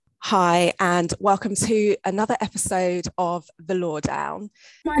Hi, and welcome to another episode of The Lawdown.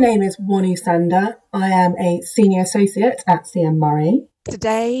 My name is Wani Sander. I am a senior associate at CM Murray.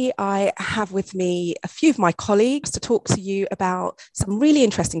 Today, I have with me a few of my colleagues to talk to you about some really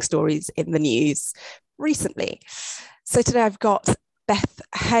interesting stories in the news recently. So today I've got Beth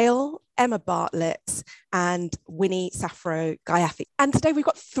Hale, Emma Bartlett, and Winnie Safro-Ghayafi. And today we've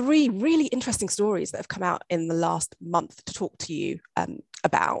got three really interesting stories that have come out in the last month to talk to you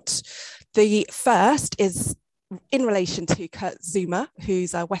about. The first is in relation to Kurt Zouma,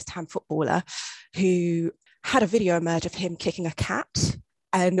 who's a West Ham footballer who had a video emerge of him kicking a cat.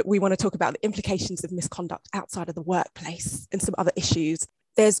 And we want to talk about the implications of misconduct outside of the workplace and some other issues.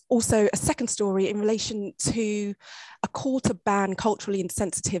 There's also a second story in relation to a call to ban culturally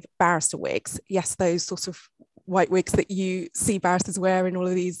insensitive barrister wigs. Yes, those sorts of white wigs that you see barristers wear in all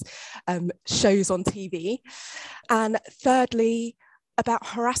of these shows on TV. And thirdly, about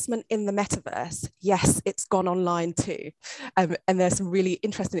harassment in the metaverse. Yes, it's gone online too. And there's some really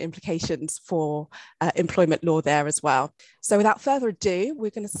interesting implications for employment law there as well. So without further ado,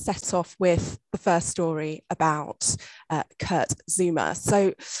 we're going to set off with the first story about Kurt Zouma.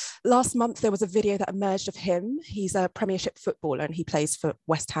 So last month, there was a video that emerged of him. He's a Premiership footballer and he plays for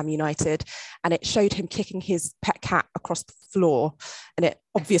West Ham United. And it showed him kicking his pet cat across the floor. And it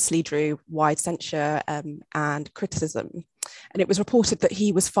obviously drew wide censure and criticism. And it was reported that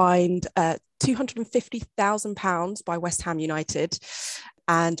he was fined £250,000 by West Ham United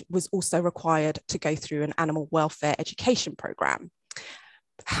and was also required to go through an animal welfare education programme.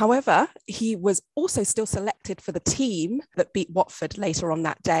 However, he was also still selected for the team that beat Watford later on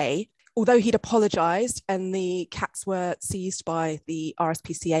that day, although he'd apologised and the cats were seized by the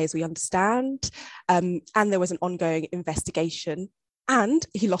RSPCA, as we understand, and there was an ongoing investigation. And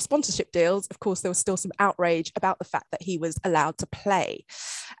he lost sponsorship deals. Of course, there was still some outrage about the fact that he was allowed to play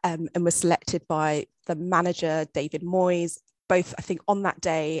and was selected by the manager, David Moyes, both, I think, on that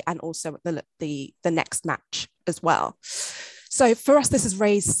day and also the next match as well. So for us, this has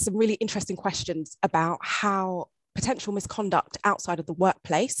raised some really interesting questions about how potential misconduct outside of the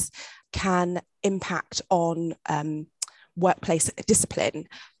workplace can impact on workplace discipline.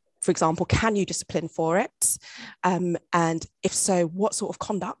 For example, can you discipline for it? And if so, what sort of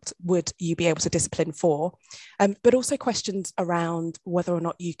conduct would you be able to discipline for? But also questions around whether or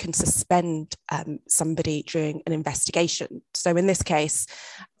not you can suspend somebody during an investigation. So in this case,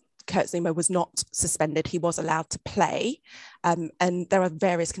 Kurt Zouma was not suspended. He was allowed to play. And there are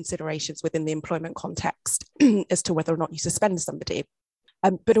various considerations within the employment context as to whether or not you suspend somebody.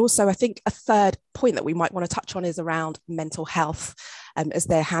 But also, I think a third point that we might want to touch on is around mental health, as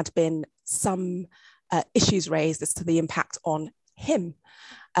there had been some issues raised as to the impact on him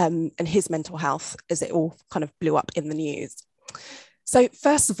and his mental health as it all kind of blew up in the news. So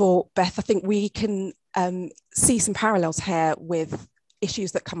first of all, Beth, I think we can see some parallels here with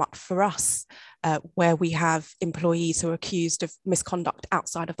issues that come up for us, where we have employees who are accused of misconduct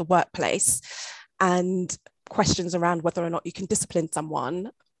outside of the workplace and questions around whether or not you can discipline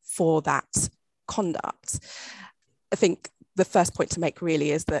someone for that conduct. I think the first point to make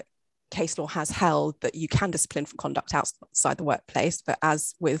really is that case law has held that you can discipline for conduct outside the workplace, but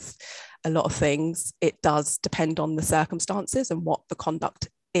as with a lot of things, it does depend on the circumstances and what the conduct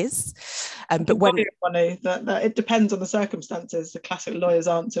is. But when that it depends on the circumstances, the classic lawyer's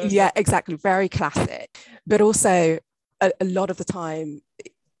answer. Yeah, exactly, very classic. But also a lot of the time,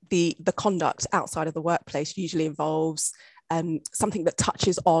 the conduct outside of the workplace usually involves something that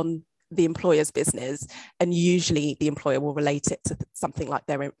touches on the employer's business, and usually the employer will relate it to something like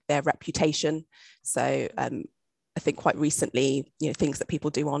their reputation. So I think quite recently, things that people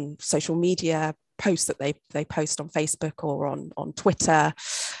do on social media, posts that they post on Facebook or on Twitter,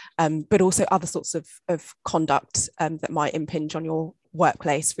 but also other sorts of conduct that might impinge on your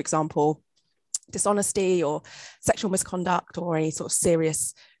workplace, for example, dishonesty or sexual misconduct or any sort of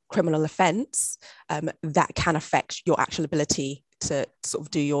serious criminal offence that can affect your actual ability to sort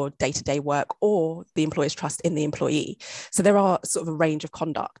of do your day-to-day work or the employer's trust in the employee. So there are sort of a range of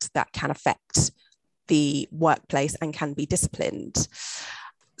conduct that can affect the workplace and can be disciplined.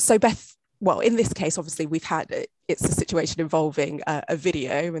 So Beth, well, in this case, obviously it's a situation involving a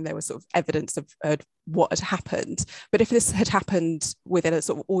video and there was sort of evidence of what had happened. But if this had happened within a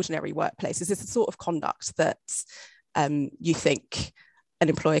sort of ordinary workplace, is this the sort of conduct that you think an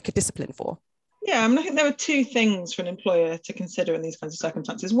employer could discipline for? Yeah, I think there are two things for an employer to consider in these kinds of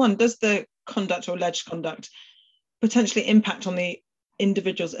circumstances. One, does the conduct or alleged conduct potentially impact on the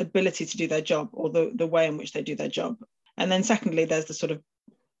individual's ability to do their job or the way in which they do their job? And then secondly, there's the sort of,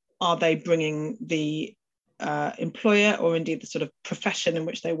 are they bringing the employer or indeed the sort of profession in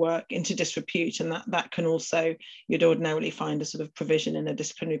which they work into disrepute, and that can also, you'd ordinarily find a sort of provision in a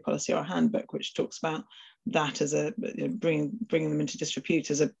disciplinary policy or a handbook which talks about that as a, you know, bringing them into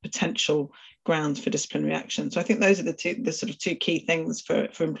disrepute as a potential ground for disciplinary action. So I think those are the sort of two key things for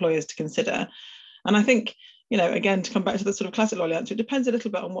employers to consider. And I think, you know, again, to come back to the sort of classic lawyer answer, it depends a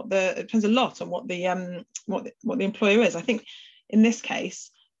little bit on what the employer is. I think in this case,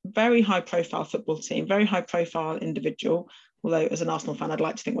 very high profile football team, very high profile individual, although as an Arsenal fan I'd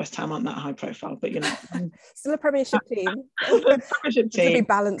like to think West Ham aren't that high profile, but you know, still a Premiership team. Premiership team to be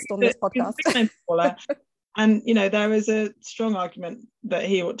balanced on this podcast. And you know, there is a strong argument that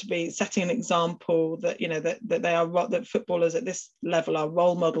he ought to be setting an example, that you know, that that footballers at this level are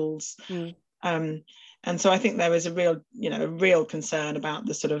role models. And so I think there is a real concern about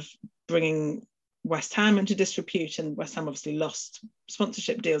the sort of bringing West Ham into disrepute, and West Ham obviously lost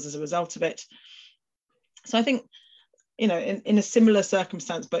sponsorship deals as a result of it. So I think, you know, in a similar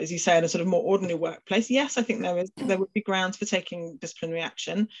circumstance, but as you say, in a sort of more ordinary workplace, yes, I think there would be grounds for taking disciplinary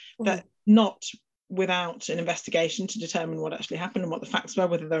action, but not without an investigation to determine what actually happened and what the facts were,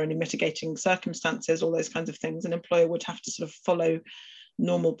 whether there are any mitigating circumstances, all those kinds of things. An employer would have to sort of follow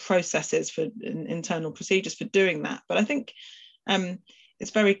normal processes for internal procedures for doing that. But I think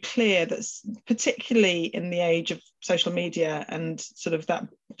it's very clear that, particularly in the age of social media and sort of that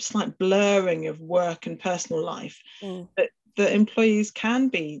slight blurring of work and personal life, that employees can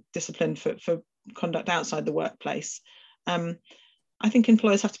be disciplined for conduct outside the workplace. I think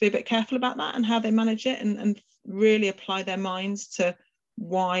employers have to be a bit careful about that and how they manage it, and really apply their minds to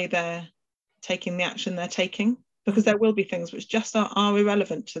why they're taking the action they're taking, because there will be things which just are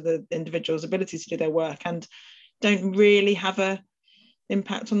irrelevant to the individual's ability to do their work and don't really have a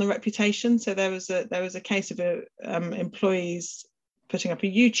impact on the reputation. So there was a case of employees putting up a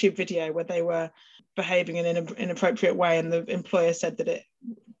YouTube video where they were behaving in an inappropriate way, and the employer said that it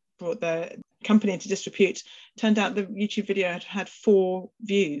brought the company into disrepute. Turned out the YouTube video had 4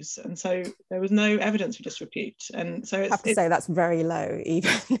 views, and so there was no evidence for disrepute. And so I have to say that's very low,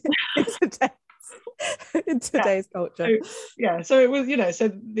 even in today's culture. So it was, you know,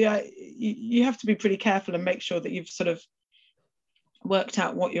 so you have to be pretty careful and make sure that you've sort of worked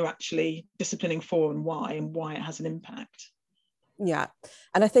out what you're actually disciplining for and why it has an impact. Yeah,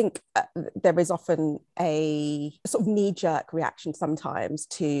 and I think there is often a sort of knee-jerk reaction sometimes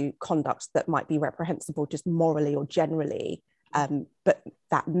to conduct that might be reprehensible just morally or generally, but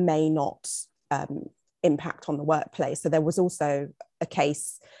that may not impact on the workplace. So there was also a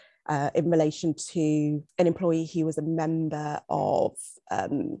case in relation to an employee who was a member of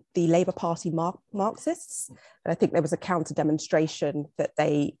the Labour Party Marxists. And I think there was a counter demonstration that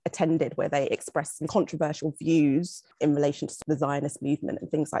they attended where they expressed some controversial views in relation to the Zionist movement and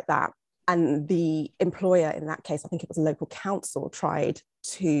things like that. And the employer in that case, I think it was a local council,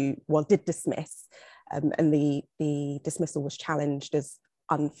 did dismiss, and the dismissal was challenged as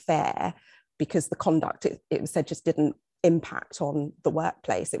unfair because the conduct, it was said, just didn't impact on the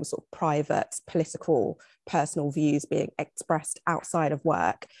workplace. It was sort of private, political, personal views being expressed outside of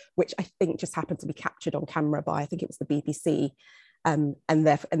work, which I think just happened to be captured on camera by, I think it was the BBC, and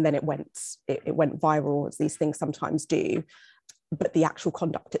then it went viral, as these things sometimes do. But the actual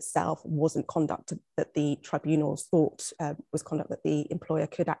conduct itself wasn't conduct that the tribunals thought was conduct that the employer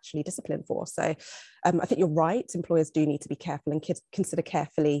could actually discipline for. So I think you're right, employers do need to be careful and consider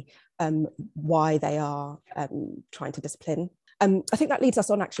carefully why they are trying to discipline. I think that leads us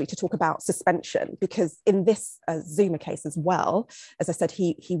on actually to talk about suspension, because in this Zuma case as well, as I said,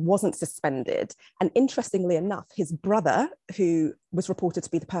 he wasn't suspended. And interestingly enough, his brother, who was reported to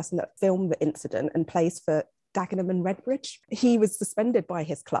be the person that filmed the incident and plays for Dagenham and Redbridge, he was suspended by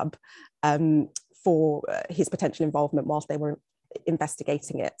his club for his potential involvement whilst they were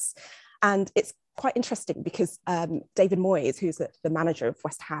investigating it. And it's quite interesting because David Moyes, who's the manager of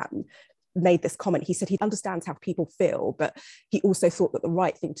West Ham, made this comment. He said he understands how people feel, but he also thought that the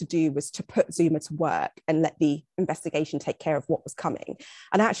right thing to do was to put Zuma to work and let the investigation take care of what was coming.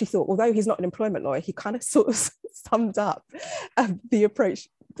 And I actually thought, although he's not an employment lawyer, he kind of sort of summed up the approach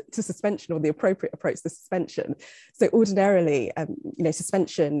to suspension, or the appropriate approach to suspension. So ordinarily,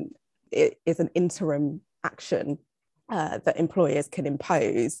 suspension is an interim action that employers can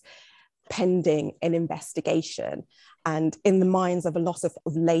impose pending an investigation. And in the minds of a lot of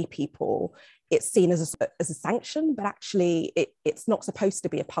lay people, it's seen as a sanction, but actually it's not supposed to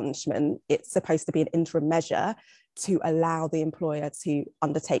be a punishment. It's supposed to be an interim measure to allow the employer to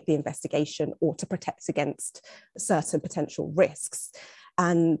undertake the investigation or to protect against certain potential risks.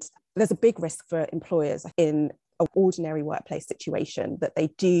 And there's a big risk for employers in an ordinary workplace situation that they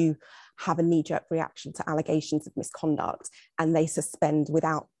do have a knee-jerk reaction to allegations of misconduct and they suspend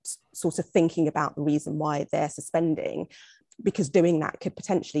without sort of thinking about the reason why they're suspending, because doing that could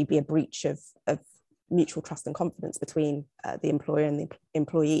potentially be a breach of mutual trust and confidence between the employer and the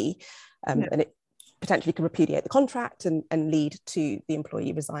employee, and it potentially could repudiate the contract and lead to the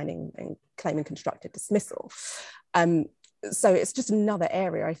employee resigning and claiming constructive dismissal. So it's just another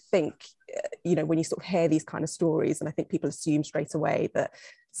area, I think, when you sort of hear these kind of stories, and I think people assume straight away that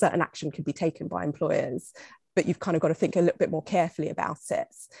certain action could be taken by employers, but you've kind of got to think a little bit more carefully about it.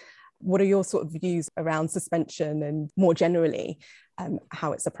 What are your sort of views around suspension and more generally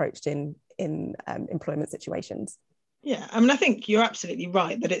how it's approached in employment situations? Yeah, I mean, I think you're absolutely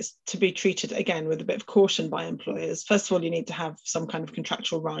right that it's to be treated, again, with a bit of caution by employers. First of all, you need to have some kind of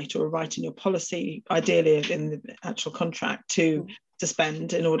contractual right or a right in your policy, ideally in the actual contract, to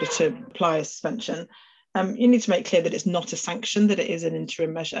suspend in order to apply a suspension. You need to make clear that it's not a sanction, that it is an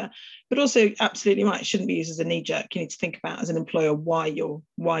interim measure, but also absolutely right, it shouldn't be used as a knee-jerk. You need to think about, as an employer, why you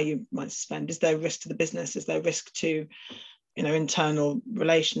might suspend. Is there a risk to the business? Is there a risk to internal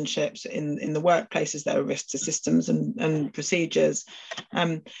relationships in the workplace? Is there a risk to systems and procedures?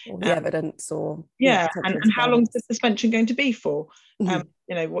 Or the evidence, or and how long is the suspension going to be for?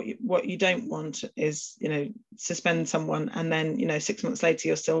 What you don't want is suspend someone and then 6 months later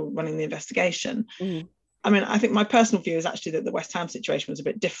you're still running the investigation. I mean, I think my personal view is actually that the West Ham situation was a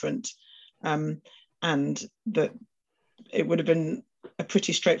bit different, and that it would have been a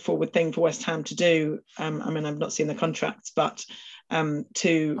pretty straightforward thing for West Ham to do. I mean, I've not seen the contracts, but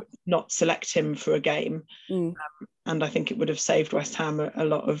to not select him for a game. And I think it would have saved West Ham a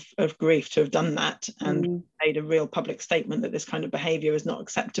lot of grief to have done that and made a real public statement that this kind of behaviour is not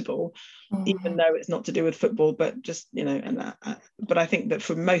acceptable, even though it's not to do with football, but just, but I think that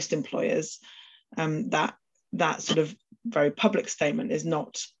for most employers, that sort of very public statement is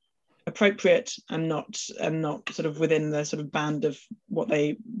not appropriate and not sort of within the sort of band of what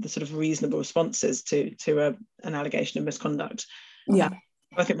the sort of reasonable responses to an allegation of misconduct.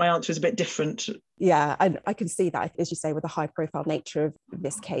 I think my answer is a bit different. I can see that, as you say, with the high profile nature of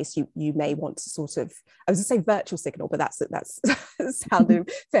this case, you may want to sort of, I was going to say virtual signal, but that's sounded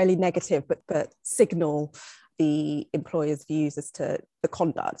fairly negative, but signal the employer's views as to the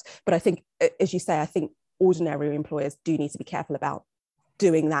conduct. But I think, as you say, I think ordinary employers do need to be careful about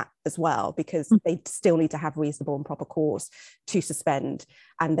doing that as well, because they still need to have reasonable and proper cause to suspend,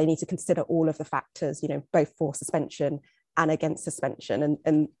 and they need to consider all of the factors, both for suspension and against suspension.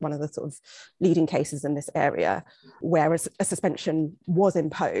 And one of the sort of leading cases in this area where a suspension was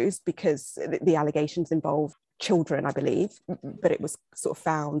imposed because the allegations involve children, I believe, but it was sort of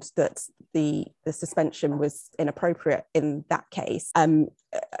found that the suspension was inappropriate in that case.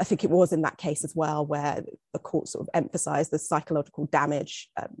 I think it was in that case as well where the court sort of emphasised the psychological damage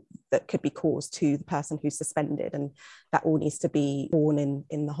that could be caused to the person who's suspended, and that all needs to be borne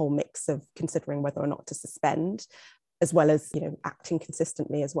in the whole mix of considering whether or not to suspend, as well as acting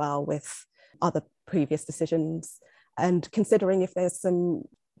consistently as well with other previous decisions, and considering if there's some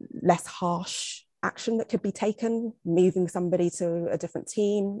less harsh action that could be taken, moving somebody to a different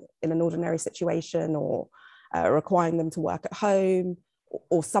team in an ordinary situation, or requiring them to work at home,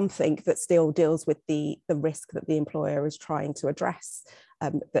 or something that still deals with the risk that the employer is trying to address,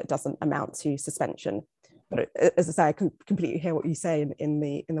 that doesn't amount to suspension. But as I say, I can completely hear what you say in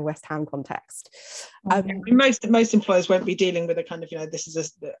the West Ham context. Most employers won't be dealing with a kind of, this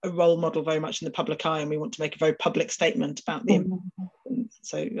is a role model very much in the public eye, and we want to make a very public statement about the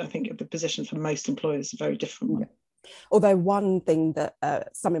so I think the position for most employers is a very different one. Although one thing that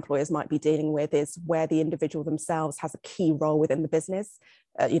some employers might be dealing with is where the individual themselves has a key role within the business.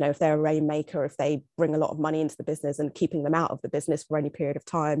 If they're a rainmaker, if they bring a lot of money into the business, and keeping them out of the business for any period of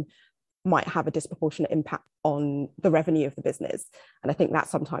time might have a disproportionate impact on the revenue of the business. And I think that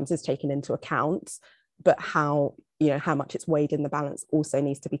sometimes is taken into account, but how much it's weighed in the balance also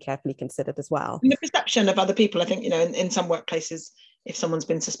needs to be carefully considered as well. And the perception of other people, I think, in some workplaces, if someone's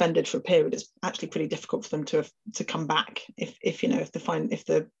been suspended for a period, it's actually pretty difficult for them to come back if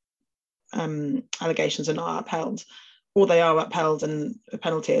the allegations are not upheld, or they are upheld and a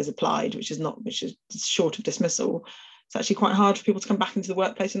penalty is applied, which is short of dismissal. It's actually quite hard for people to come back into the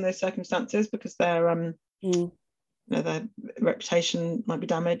workplace in those circumstances, because their reputation might be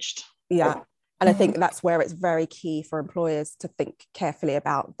damaged. And I think that's where it's very key for employers to think carefully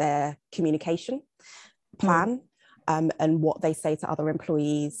about their communication plan, and what they say to other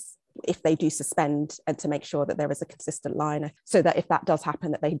employees if they do suspend, and to make sure that there is a consistent line, so that if that does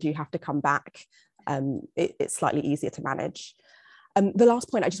happen, that they do have to come back, it's slightly easier to manage. The last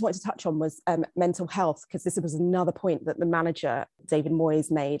point I just wanted to touch on was mental health, because this was another point that the manager, David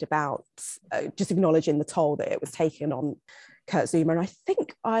Moyes, made about just acknowledging the toll that it was taken on Kurt Zouma. And I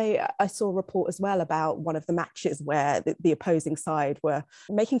think I saw a report as well about one of the matches where the opposing side were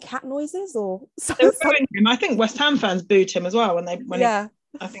making cat noises or something. I think West Ham fans booed him as well when yeah.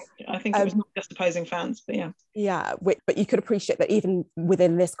 I think it was not just opposing fans, but yeah. Yeah, but you could appreciate that even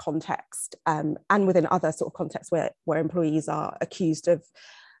within this context, and within other sort of contexts where employees are accused of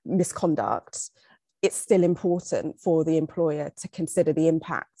misconduct, it's still important for the employer to consider the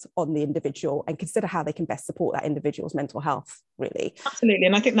impact on the individual and consider how they can best support that individual's mental health, really. Absolutely,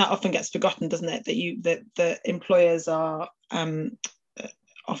 and I think that often gets forgotten, doesn't it? That the employers are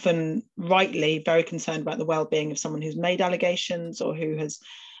often rightly very concerned about the well-being of someone who's made allegations or who has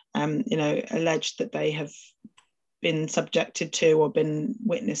alleged that they have been subjected to or been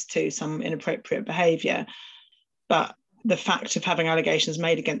witness to some inappropriate behaviour. But the fact of having allegations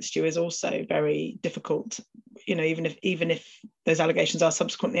made against you is also very difficult. Even if those allegations are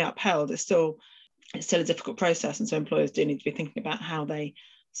subsequently upheld, it's still a difficult process, and so employers do need to be thinking about how they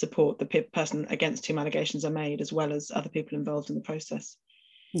support the person against whom allegations are made, as well as other people involved in the process.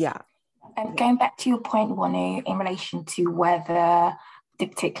 Yeah. Going back to your point, Wanu, in relation to whether the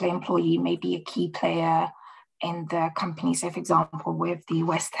particular employee may be a key player in the company. So, for example, with the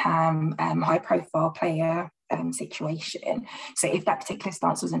West Ham high-profile player situation. So if that particular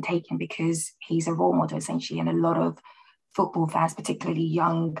stance wasn't taken because he's a role model, essentially, and a lot of football fans, particularly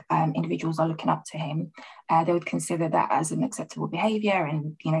young individuals, are looking up to him, they would consider that as an acceptable behaviour,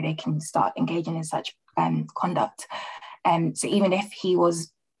 and they can start engaging in such conduct. So even if he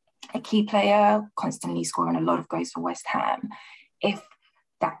was a key player, constantly scoring a lot of goals for West Ham, if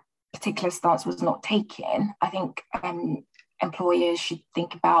that particular stance was not taken, I think employers should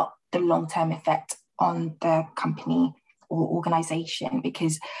think about the long-term effect on the company or organisation,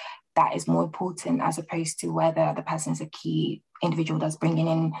 because that is more important, as opposed to whether the person is a key individual that's bringing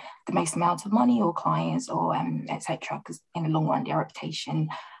in the most amount of money or clients or etc. Because in the long run, their reputation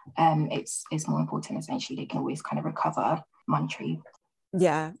it's more important. Essentially, they can always kind of recover monetary.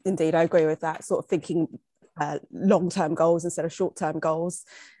 Yeah, indeed, I agree with that. Sort of thinking long-term goals instead of short-term goals.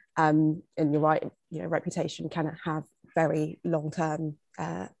 And you're right, reputation can have a very long-term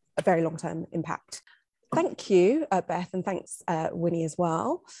impact. Thank you, Beth, and thanks, Winnie, as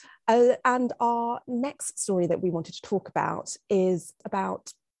well. And our next story that we wanted to talk about is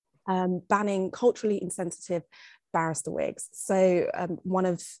about banning culturally insensitive barrister wigs. So one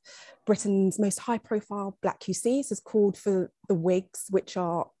of Britain's most high-profile black QCs has called for the wigs, which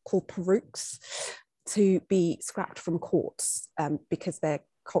are called perukes, to be scrapped from courts because they're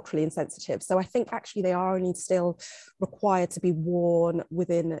culturally insensitive. So I think actually they are only still required to be worn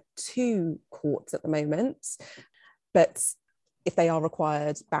within 2 courts at the moment, but if they are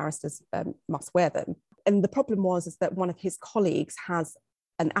required, barristers must wear them. And the problem is that one of his colleagues has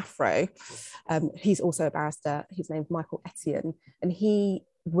an afro. He's also a barrister. His name's Michael Etienne, and he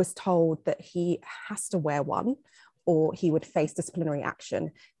was told that he has to wear one or he would face disciplinary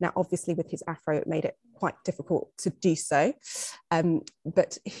action. Now, obviously, with his afro, it made it quite difficult to do so.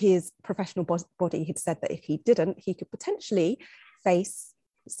 But his professional body had said that if he didn't, he could potentially face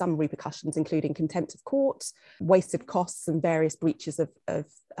some repercussions, including contempt of court, wasted costs, and various breaches of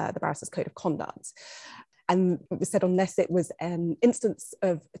the barrister's code of conduct. And it was said unless it was an instance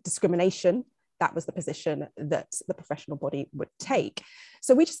of discrimination, that was the position that the professional body would take.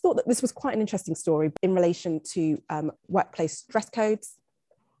 So we just thought that this was quite an interesting story in relation to workplace dress codes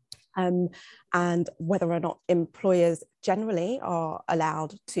and whether or not employers generally are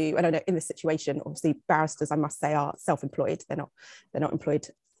allowed to, I don't know, in this situation, obviously barristers, I must say, are self-employed. They're not employed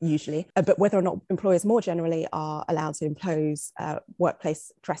usually, but whether or not employers more generally are allowed to impose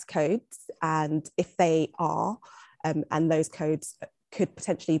workplace dress codes, and if they are, and those codes could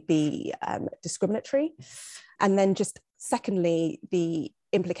potentially be discriminatory. And then just secondly, the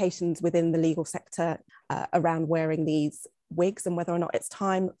implications within the legal sector around wearing these wigs and whether or not it's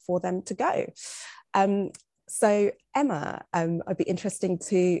time for them to go. So Emma, I'd be interesting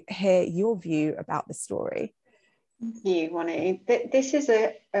to hear your view about this story. Thank you, Wanu. This is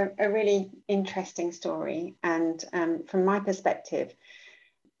a really interesting story, and from my perspective,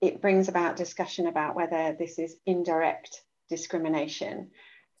 it brings about discussion about whether this is indirect discrimination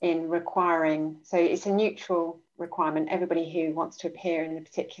in requiring, so it's a neutral requirement, everybody who wants to appear in the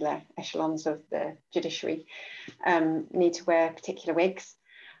particular echelons of the judiciary need to wear particular wigs,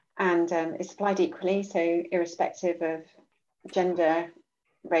 and it's applied equally, so irrespective of gender,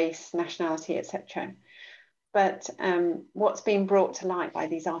 race, nationality, etc. But what's been brought to light by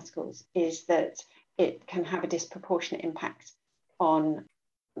these articles is that it can have a disproportionate impact on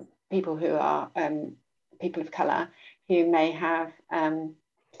people who are people of colour who may have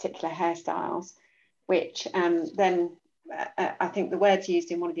particular hairstyles, which then I think the words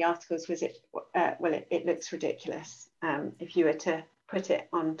used in one of the articles was it looks ridiculous if you were to put it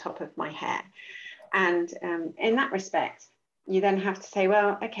on top of my hair. And in that respect, you then have to say,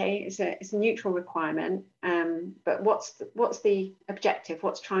 well, okay, it's a neutral requirement, but what's the objective?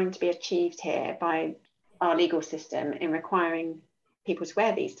 What's trying to be achieved here by our legal system in requiring people to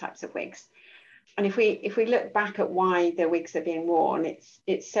wear these types of wigs? And if we look back at why the wigs are being worn,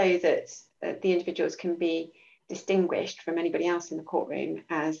 it's so that the individuals can be distinguished from anybody else in the courtroom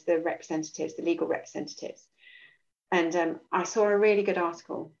as the representatives, the legal representatives. And I saw a really good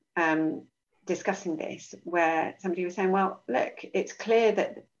article discussing this, where somebody was saying, well, look, it's clear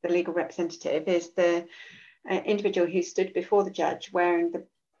that the legal representative is the individual who stood before the judge wearing the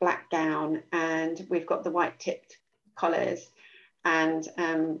black gown, and we've got the white tipped collars, and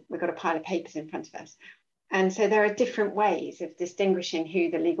we've got a pile of papers in front of us. And so there are different ways of distinguishing who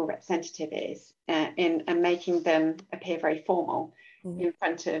the legal representative is and making them appear very formal in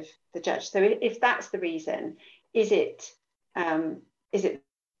front of the judge. So if that's the reason, is it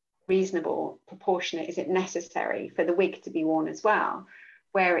reasonable, proportionate, is it necessary for the wig to be worn as well,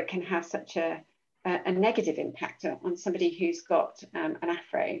 where it can have such a negative impact on somebody who's got an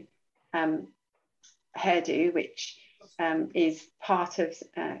afro hairdo, which is part of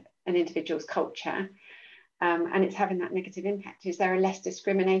an individual's culture, and it's having that negative impact? Is there a less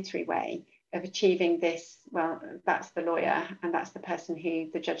discriminatory way of achieving this? Well, that's the lawyer and that's the person who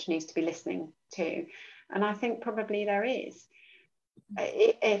the judge needs to be listening to. And I think probably there is.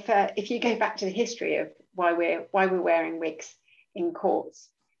 If you go back to the history of why we're wearing wigs in courts,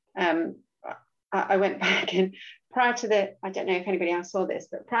 I went back, and prior to I don't know if anybody else saw this,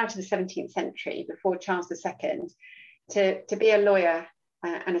 but prior to the 17th century, before Charles II, to be a lawyer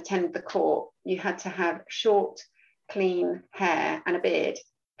and attend the court, you had to have short, clean hair and a beard.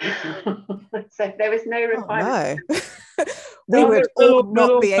 So there was no requirement. Oh, no. We would all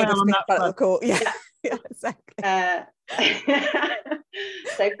not be able to be in front of the court. Yeah, yeah, exactly.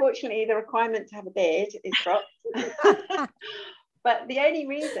 So fortunately, the requirement to have a beard is dropped. But the only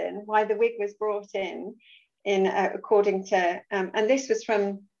reason why the wig was brought in according to, and this was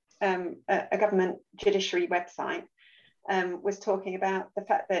from a government judiciary website, was talking about the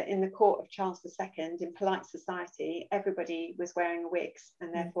fact that in the court of Charles II, in polite society, everybody was wearing wigs,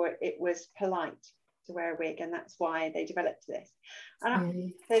 and therefore it was polite to wear a wig, and that's why they developed this.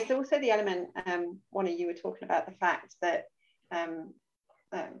 And there's also the element, one of you were talking about the fact that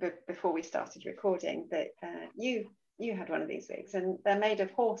before we started recording, that you had one of these wigs, and they're made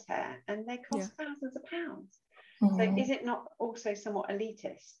of horsehair, and they cost thousands of pounds. So is it not also somewhat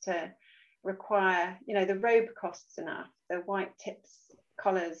elitist to require, the robe costs enough, the white tips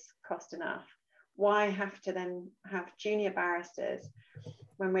collars cost enough? Why have to then have junior barristers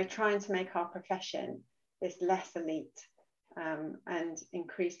when we're trying to make our profession this less elite, and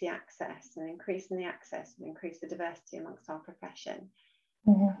increase the access and increase the diversity amongst our profession?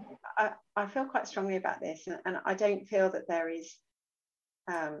 I feel quite strongly about this, and I don't feel that there is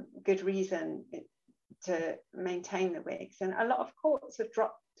good reason to maintain the wigs, and a lot of courts have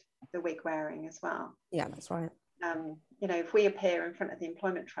dropped the wig wearing as well. Yeah, that's right. If we appear in front of the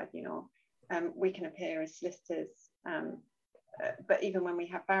employment tribunal, we can appear as solicitors, but even when we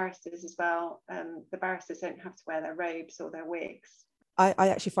have barristers as well, the barristers don't have to wear their robes or their wigs. I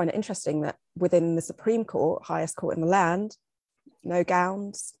actually find it interesting that within the Supreme Court, highest court in the land, no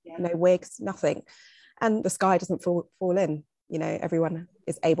gowns, no wigs, nothing, and the sky doesn't fall in. Everyone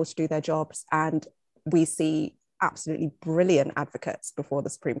is able to do their jobs, and we see absolutely brilliant advocates before the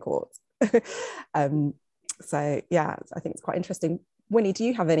Supreme Court. So yeah, I think it's quite interesting. Winnie, do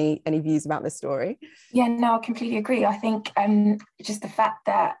you have any views about this story? Yeah, no, I completely agree. I think just the fact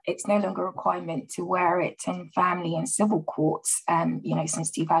that it's no longer a requirement to wear it in family and civil courts,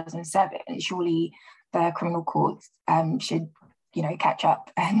 since 2007, surely the criminal courts should, catch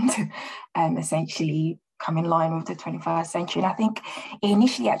up and essentially come in line with the 21st century. And I think it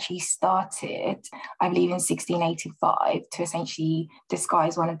initially actually started, I believe, in 1685 to essentially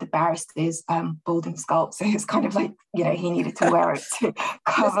disguise one of the barristers' balding scalp. So it's kind of like, he needed to wear it to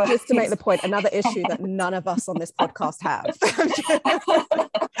cover. Just to make the point, another issue that none of us on this podcast have.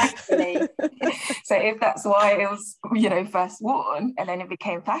 Actually. So if that's why it was, first worn and then it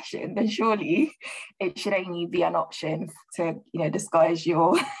became fashion, then surely it should only be an option to, disguise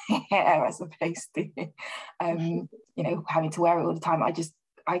your hair as opposed to, having to wear it all the time.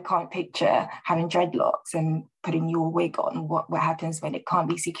 I can't picture having dreadlocks and putting your wig on. What happens when it can't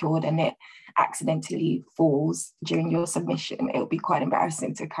be secured and it accidentally falls during your submission? It'll be quite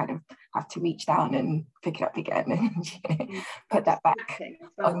embarrassing to kind of have to reach down and pick it up again and put that back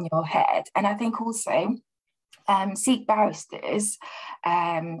on your head. And I think also Sikh barristers,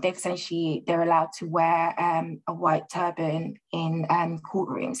 they're allowed to wear a white turban in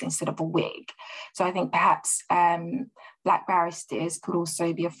courtrooms instead of a wig. So I think perhaps Black barristers could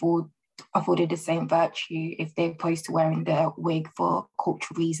also be afforded the same virtue if they're opposed to wearing the wig for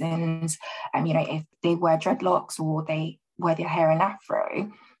cultural reasons. If they wear dreadlocks or they wear their hair in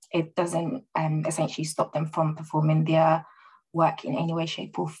afro, it doesn't essentially stop them from performing their work in any way,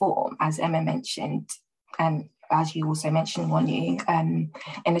 shape or form. As Emma mentioned, and as you also mentioned, Wanu,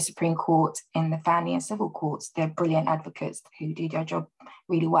 in the Supreme Court, in the family and civil courts, they're brilliant advocates who do their job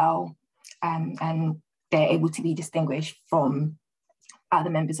really well, and they're able to be distinguished from other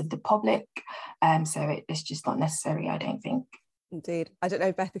members of the public. So it's just not necessary, I don't think. Indeed. I don't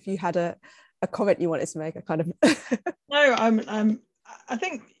know, Beth, if you had a comment you wanted to make, a kind of... No, I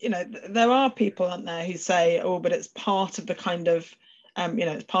think, there are people, aren't there, who say, oh, but it's part of the kind of,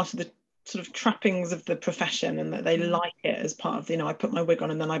 it's part of the sort of trappings of the profession, and that they like it as part of, I put my wig on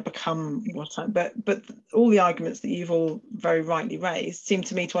and then I become what I, but all the arguments that you've all very rightly raised seem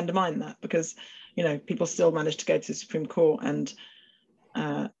to me to undermine that, because, people still manage to go to the Supreme Court and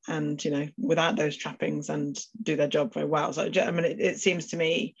without those trappings and do their job very well. So, it seems to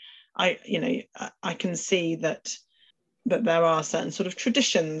me, I can see that there are certain sort of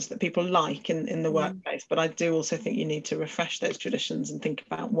traditions that people like in the workplace, but I do also think you need to refresh those traditions and think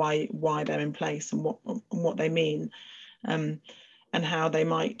about why they're in place and what they mean, and how they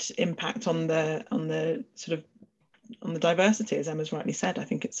might impact on the diversity, as Emma's rightly said. I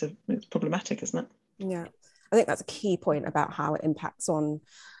think it's problematic, isn't it? Yeah, I think that's a key point about how it impacts on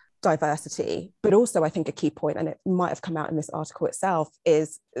diversity, but also I think a key point, and it might have come out in this article itself,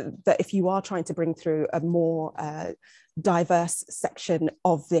 is that if you are trying to bring through a more diverse section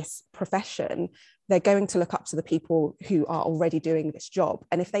of this profession, they're going to look up to the people who are already doing this job.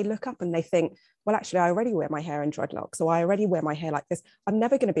 And if they look up and they think, well, actually, I already wear my hair in dreadlocks, or I already wear my hair like this, I'm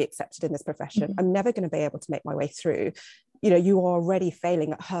never going to be accepted in this profession. I'm never going to be able to make my way through. You are already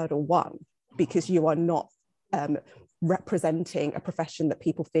failing at hurdle one, because you are not representing a profession that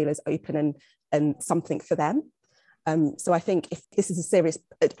people feel is open and something for them. So I think if this is a serious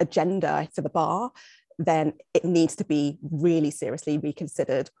agenda for the bar, then it needs to be really seriously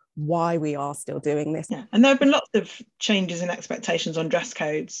reconsidered why we are still doing this. Yeah. And there have been lots of changes in expectations on dress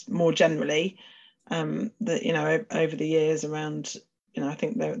codes more generally, that, over the years around, I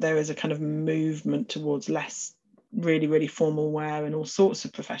think there is a kind of movement towards less really, really formal wear in all sorts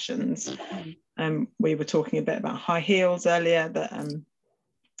of professions. We were talking a bit about high heels earlier, that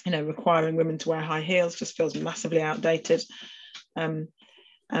requiring women to wear high heels just feels massively outdated, I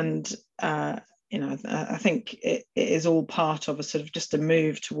think it is all part of a sort of just a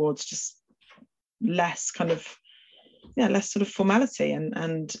move towards just less sort of formality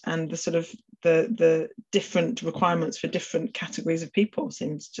and the sort of the different requirements for different categories of people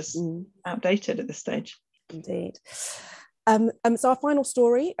seems just outdated at this stage. Indeed. So our final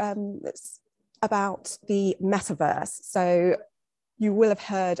story, it's about the metaverse. So you will have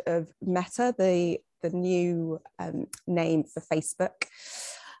heard of Meta, the new name for Facebook.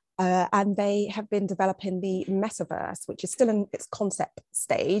 And they have been developing the metaverse, which is still in its concept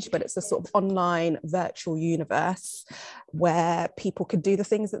stage, but it's a sort of online virtual universe where people could do the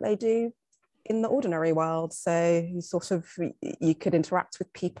things that they do in the ordinary world. So you could interact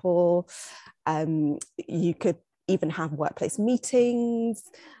with people, you could even have workplace meetings.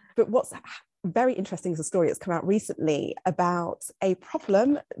 But what's very interesting is a story that's come out recently about a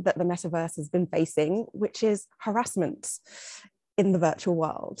problem that the metaverse has been facing, which is harassment in the virtual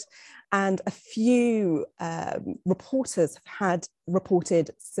world. And a few reporters have had reported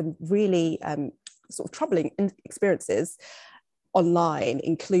some really sort of troubling experiences online,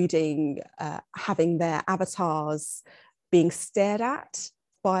 including having their avatars being stared at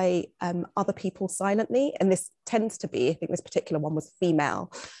by other people silently. And this tends to be, I think this particular one was females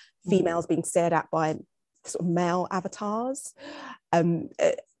being stared at by sort of male avatars.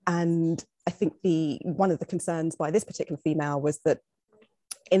 And I think one of the concerns by this particular female was that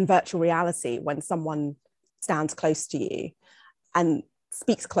in virtual reality, when someone stands close to you and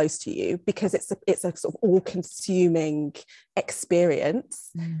speaks close to you, because it's a sort of all-consuming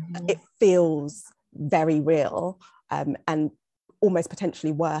experience, it feels very real, and almost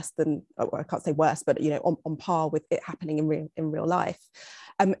potentially worse than, or I can't say worse, but on par with it happening in real life.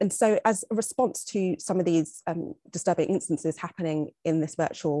 And so as a response to some of these disturbing instances happening in this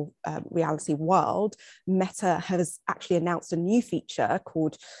virtual reality world, Meta has actually announced a new feature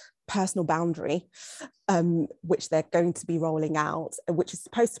called personal boundary, which they're going to be rolling out, which is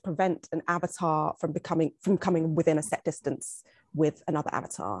supposed to prevent an avatar from coming within a set distance with another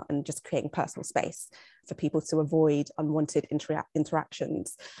avatar, and just creating personal space for people to avoid unwanted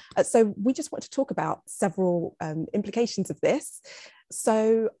interactions. So we just want to talk about several implications of this.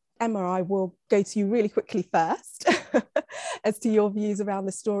 So Emma, I will go to you really quickly first as to your views around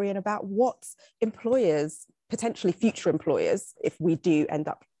the story and about what employers, potentially future employers, if we do end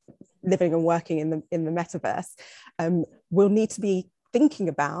up living and working in the metaverse, will need to be thinking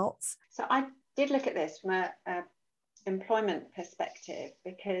about. So I did look at this from a employment perspective,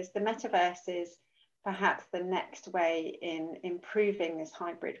 because the metaverse is perhaps the next way in improving this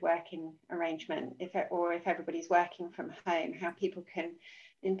hybrid working arrangement, if everybody's working from home, how people can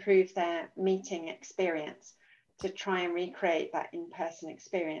improve their meeting experience to try and recreate that in-person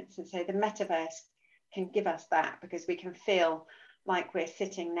experience. And so the metaverse can give us that, because we can feel like we're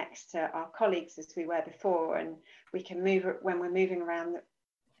sitting next to our colleagues as we were before, and we can move when we're moving around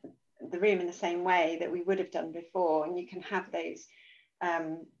the room in the same way that we would have done before, and you can have those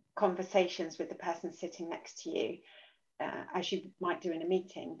conversations with the person sitting next to you, as you might do in a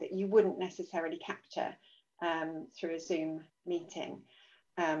meeting, that you wouldn't necessarily capture through a Zoom meeting.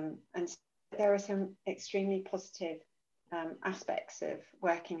 And there are some extremely positive aspects of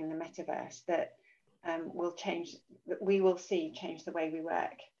working in the metaverse that will change, that we will see change the way we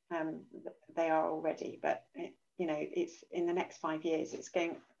work. They are already, but it's in the next 5 years,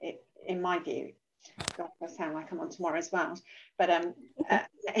 in my view, God, I sound like I'm on tomorrow's world, but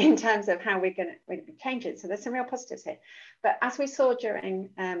in terms of how we're going to change it. So there's some real positives here. But as we saw during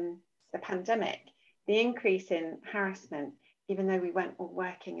the pandemic, the increase in harassment, even though we weren't all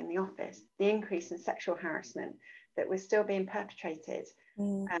working in the office, the increase in sexual harassment that was still being perpetrated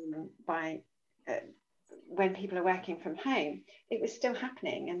by when people are working from home, it was still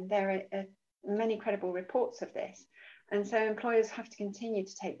happening, and there are many credible reports of this. And so employers have to continue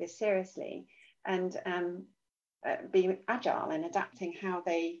to take this seriously and be agile in adapting how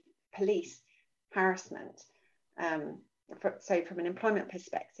they police harassment. So from an employment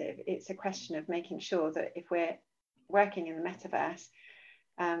perspective, it's a question of making sure that if we're working in the metaverse,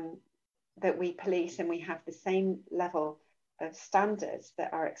 that we police and we have the same level of standards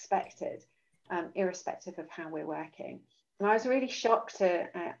that are expected, irrespective of how we're working. And I was really shocked to,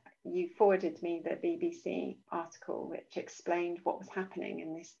 you forwarded me the BBC article which explained what was happening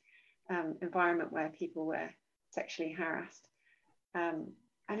in this environment where people were sexually harassed. And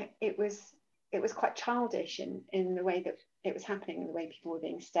it was quite childish in the way that it was happening, the way people were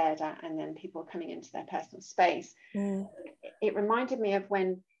being stared at, and then people coming into their personal space. It reminded me of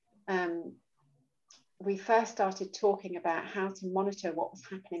when we first started talking about how to monitor what was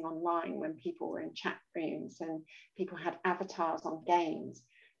happening online when people were in chat rooms and people had avatars on games,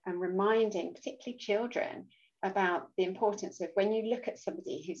 and reminding particularly children about the importance of, when you look at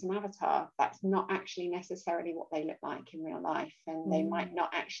somebody who's an avatar, that's not actually necessarily what they look like in real life, and they might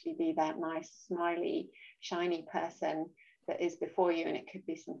not actually be that nice, smiley, shiny person that is before you, and it could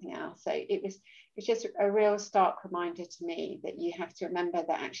be something else. So it's just a real stark reminder to me that you have to remember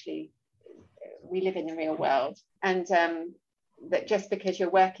that actually we live in the real world, and that just because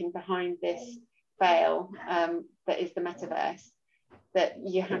you're working behind this veil that is the metaverse, that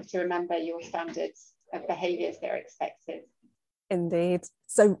you have to remember your standards of behaviours that are expected. Indeed.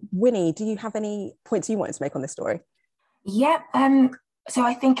 So Winnie, do you have any points you wanted to make on this story? Yeah, so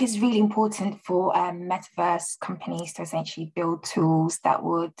I think it's really important for metaverse companies to essentially build tools that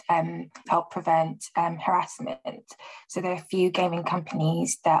would help prevent harassment. So there are a few gaming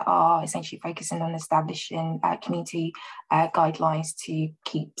companies that are essentially focusing on establishing community guidelines to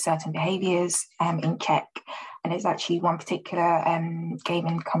keep certain behaviours in check. And there's actually one particular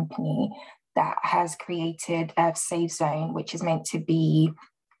gaming company that has created a safe zone, which is meant to be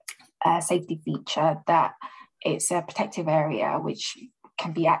a safety feature that it's a protective area which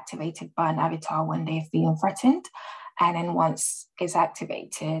can be activated by an avatar when they're feeling threatened. And then once it's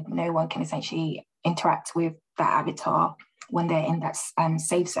activated, no one can essentially interact with that avatar when they're in that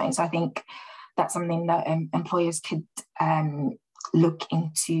safe zone. So I think that's something that employers could look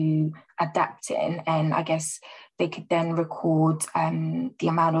into adapting. And I guess they could then record the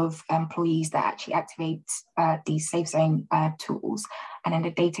amount of employees that actually activate these safe zone tools. And then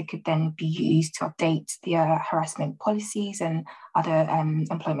the data could then be used to update the harassment policies and other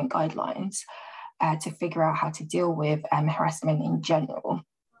employment guidelines to figure out how to deal with harassment in general.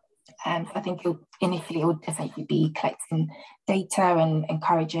 I think initially it would essentially be collecting data and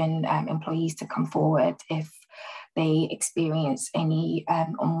encouraging employees to come forward if they experience any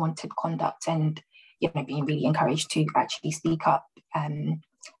unwanted conduct, and being really encouraged to actually speak up and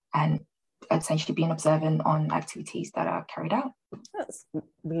essentially being observant on activities that are carried out. That's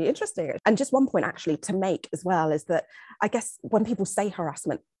really interesting. And just one point actually to make as well is that I guess when people say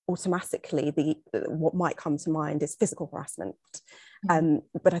harassment, automatically what might come to mind is physical harassment.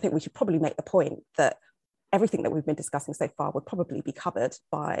 But I think we should probably make the point that everything that we've been discussing so far would probably be covered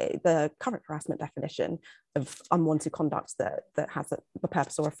by the current harassment definition of unwanted conduct that has the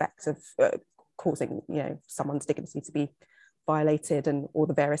purpose or effect of causing someone's dignity to be violated and all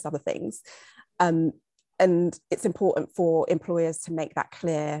the various other things. And it's important for employers to make that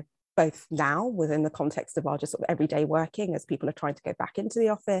clear both now within the context of our just sort of everyday working, as people are trying to go back into the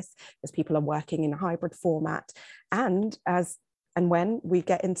office, as people are working in a hybrid format, and when we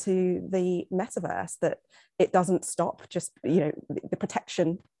get into the metaverse, that it doesn't stop just, the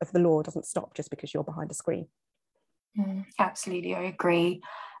protection of the law doesn't stop just because you're behind a screen. Absolutely, I agree.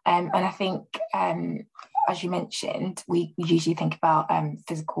 And I think, as you mentioned, we usually think about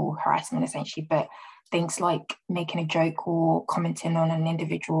physical harassment essentially, but things like making a joke or commenting on an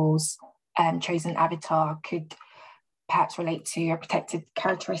individual's chosen avatar could perhaps relate to a protected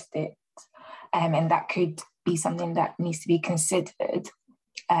characteristic, and that could be something that needs to be considered.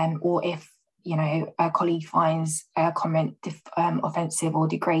 Or if a colleague finds a comment offensive or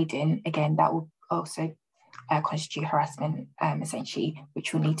degrading, again, that will also constitute harassment, essentially,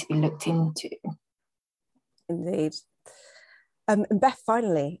 which will need to be looked into. Indeed. And Beth,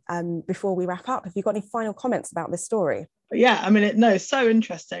 finally, before we wrap up, have you got any final comments about this story? Yeah, I mean, so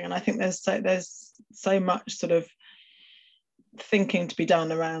interesting, and I think there's so much sort of thinking to be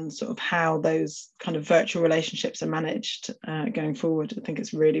done around sort of how those kind of virtual relationships are managed going forward. I think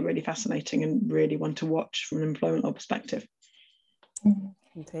it's really, really fascinating and really one to watch from an employment law perspective.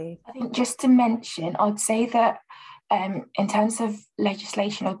 Indeed. I think just to mention, I'd say that in terms of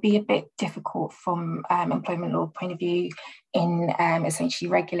legislation, it would be a bit difficult from employment law point of view in essentially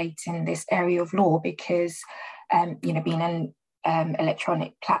regulating this area of law, because being an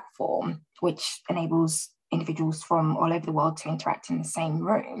electronic platform which enables individuals from all over the world to interact in the same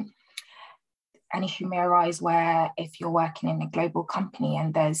room, an issue may arise where if you're working in a global company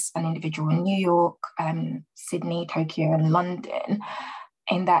and there's an individual in New York, Sydney, Tokyo and London,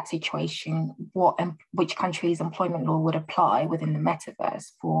 in that situation, which country's employment law would apply within the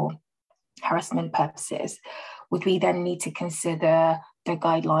metaverse for harassment purposes? Would we then need to consider the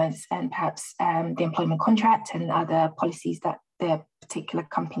guidelines and perhaps the employment contract and other policies that the particular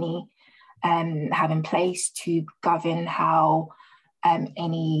company have in place to govern how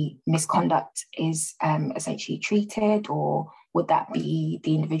any misconduct is essentially treated? Or would that be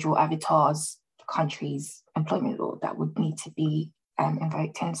the individual avatar's country's employment law that would need to be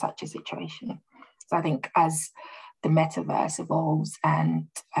invoked in such a situation? So I think as the metaverse evolves and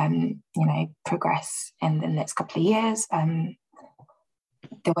progress in the next couple of years, the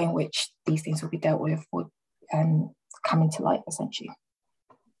way in which these things will be dealt with would come into light essentially.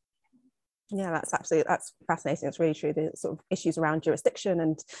 Yeah, that's fascinating. It's really true. The sort of issues around jurisdiction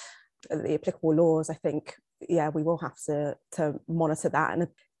and the applicable laws, I think, we will have to monitor that, and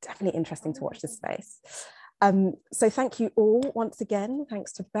it's definitely interesting to watch this space. So thank you all once again.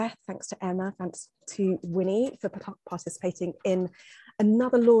 Thanks to Beth, thanks to Emma, thanks to Winnie for participating in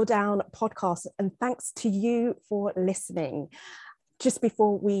another Law Down podcast, and thanks to you for listening. Just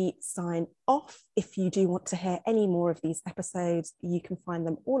before we sign off, if you do want to hear any more of these episodes, you can find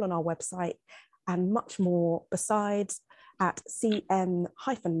them all on our website and much more besides at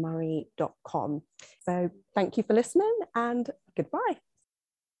cm-murray.com. So thank you for listening and goodbye.